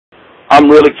I'm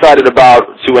really excited to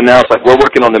announce, like, we're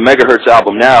working on the Megahertz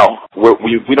album now.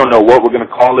 We don't know what we're going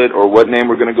to call it or what name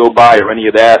we're going to go by or any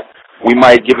of that. We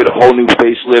might give it a whole new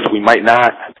facelift. We might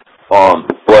not.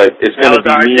 But it's going to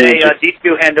be me.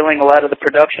 D2 handling a lot of the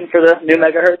production for the new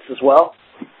Megahertz as well?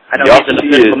 I know he's an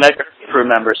official Megahertz crew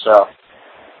member, so.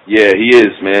 Yeah, he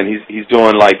is, man. He's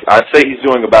doing, like, I'd say he's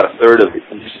doing about a third of it.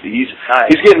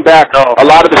 He's getting back. A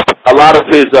lot of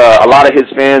his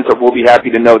fans will be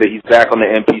happy to know that he's back on the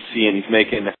MPC and he's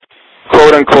making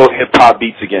quote unquote hip hop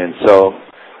beats again. So,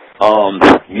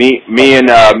 me and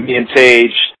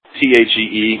Tage,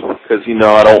 T-H-E-E, because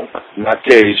not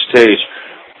Tage,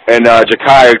 and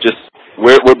Y.O.G.A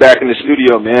are we're back in the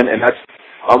studio, man, and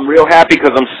I'm real happy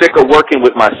because I'm sick of working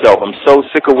with myself. I'm so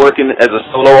sick of working as a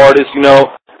solo artist,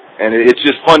 and it's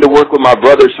just fun to work with my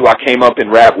brothers who I came up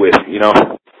and rap with,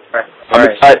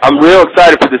 I'm real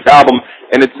excited for this album,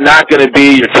 and it's not going to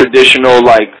be your traditional,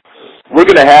 like, we're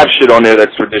going to have shit on there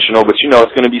that's traditional, but,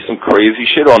 it's going to be some crazy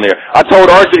shit on there. I told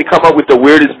RJ to come up with the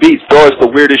weirdest beats, throw us the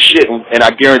weirdest shit, and I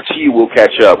guarantee you we'll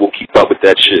catch up. We'll keep up with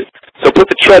that shit. So put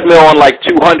the treadmill on, like,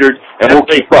 200, and we'll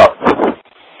keep up.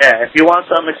 Yeah, if you want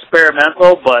something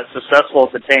experimental but successful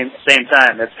at the same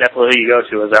time, that's definitely who you go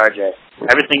to as RJ.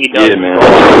 Everything he does, man.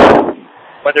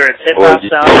 Whether it's hip-hop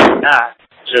sound or not,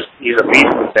 he's a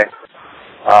beast with it.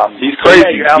 He's crazy.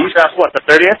 Yeah, your album drops, what, the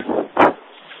 30th?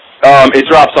 It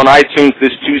drops on iTunes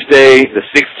this Tuesday, the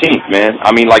 16th, man.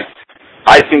 I mean, like,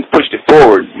 iTunes pushed it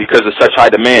forward because of such high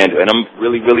demand, and I'm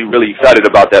really, really, really excited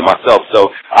about that myself.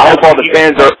 So I hope all the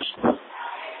fans are...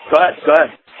 Go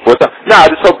ahead. What's up? I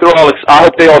just hope I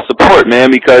hope they all support,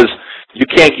 man, because you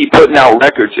can't keep putting out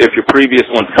records if your previous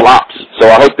one flops. So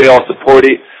I hope they all support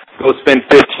it. Go spend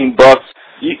 $15.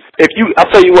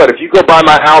 I'll tell you what, if you go buy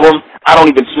my album, I don't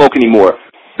even smoke anymore.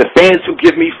 The fans who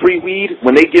give me free weed,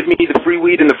 when they give me the free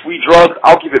weed and the free drug,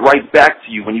 I'll give it right back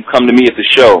to you when you come to me at the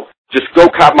show. Just go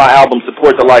cop my album,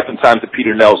 support the life and times of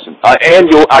Peter Nelson. And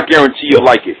I guarantee you'll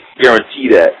like it. Guarantee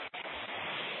that.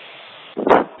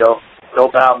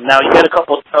 Dope album. Now, you got a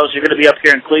couple of shows. You're going to be up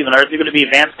here in Cleveland. Are there going to be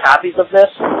advanced copies of this?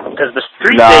 Because the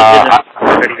street stage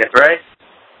isn't ready yet, right?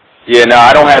 Yeah, no,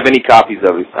 I don't have any copies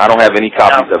of it. I don't have any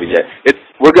copies of it yet.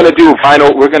 We're going to do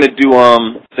vinyl. We're going to do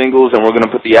singles, and we're going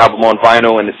to put the album on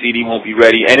vinyl, and the CD won't be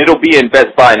ready. And it'll be in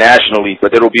Best Buy nationally,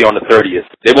 but it'll be on the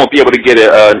 30th. They won't be able to get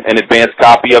an advanced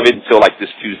copy of it until, like, this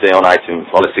Tuesday on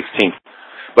iTunes, on the 16th.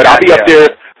 But I'll be up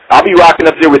there. I'll be rocking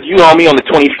up there with you, homie, on the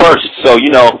 21st. So,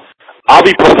 I'll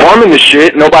be performing the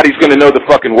shit. Nobody's going to know the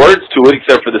fucking words to it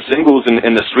except for the singles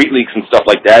and the street leaks and stuff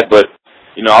like that. But,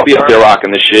 I'll be up there rocking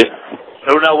the shit. I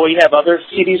don't know, will you have other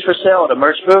CDs for sale at a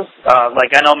merch booth?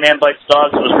 Like, I know Man Bites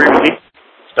Dogs was re-released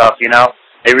stuff,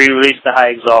 They re-released the High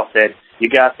Exalted. You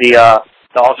got the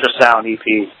Ultrasound EP.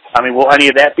 I mean, will any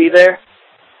of that be there?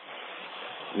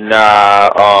 Nah,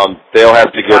 they'll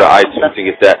have to go to iTunes and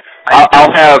get that.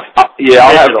 I'll have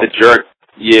the Jerk.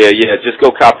 Yeah, just go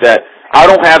cop that. I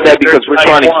don't have that because we're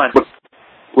trying to... I'll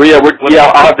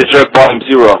have the Jerk Volume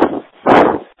 0.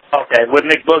 Okay, with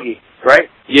Mick Boogie,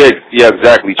 right? Yeah,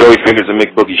 exactly. Joey Fingers and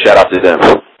Mick Boogie, shout out to them.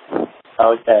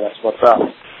 Okay, that's what's up.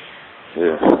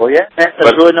 Yeah. Well, yeah,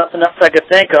 there's really nothing else I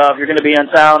could think of. You're going to be in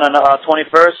town on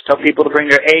 21st. Tell people to bring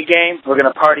their A game. We're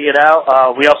going to party it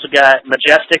out. We also got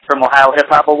Majestic from Ohio Hip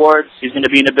Hop Awards. He's going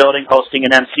to be in the building hosting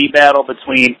an MC battle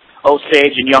between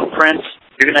Osage and Young Prince.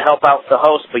 You're going to help out the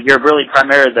host, but you're really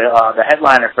primarily the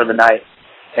headliner for the night.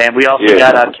 And we also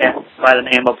got a cat by the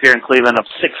name up here in Cleveland of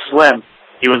Six Slim.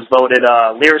 He was voted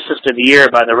Lyricist of the Year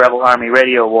by the Rebel Army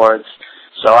Radio Awards.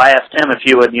 So I asked him if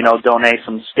he would, donate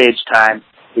some stage time.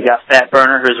 We got Fat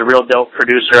Burner, who's a real dope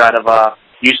producer out of,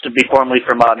 used to be formerly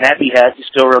from Nappy Head. He's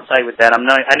still real tight with that. I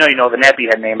know you know the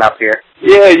Nappy Head name out here.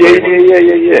 Yeah.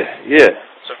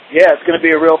 So, it's going to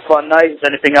be a real fun night. Is there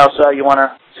anything else you want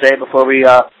to say before we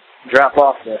drop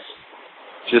off this?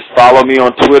 Just follow me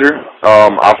on Twitter.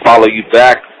 I'll follow you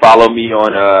back. Follow me on,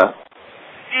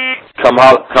 come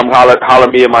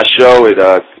holler me at my show.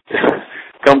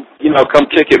 Come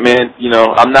kick it, man.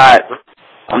 I'm not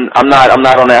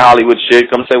on that Hollywood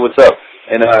shit. Come say what's up.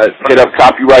 And hit up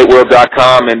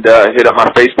copyrightworld.com and hit up my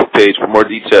Facebook page for more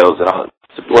details. And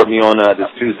support me on this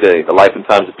Tuesday, The Life and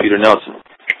Times of Peter Nelson.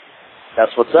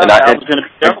 That's what's up. That was going to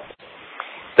be dope.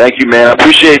 Thank you, man. I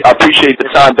appreciate the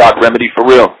time, Doc Remedy, for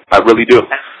real. I really do.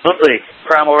 Absolutely.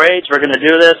 Prhymal Rage, we're going to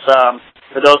do this.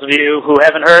 For those of you who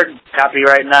haven't heard,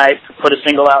 Copyright Night put a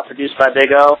single out produced by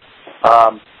Big O.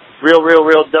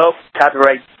 Real dope.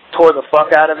 Copyright tore the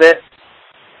fuck out of it.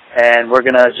 And we're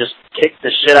going to just kick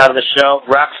the shit out of the show.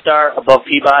 Rockstar above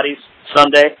Peabody's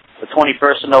Sunday, the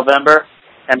 21st of November.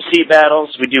 MC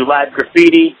battles. We do live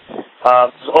graffiti.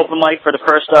 This is open mic for the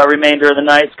first remainder of the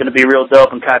night. It's going to be real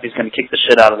dope, and Copy's going to kick the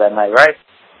shit out of that night, right?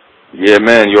 Yeah,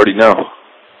 man, you already know.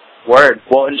 Word.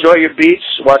 Well, enjoy your beach.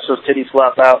 Watch those titties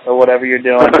flop out or whatever you're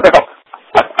doing. All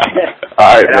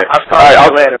right, man. I'll talk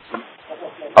to you later.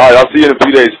 All right, I'll see you in a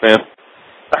few days, man.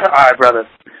 All right, brother.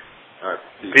 All right.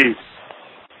 Peace.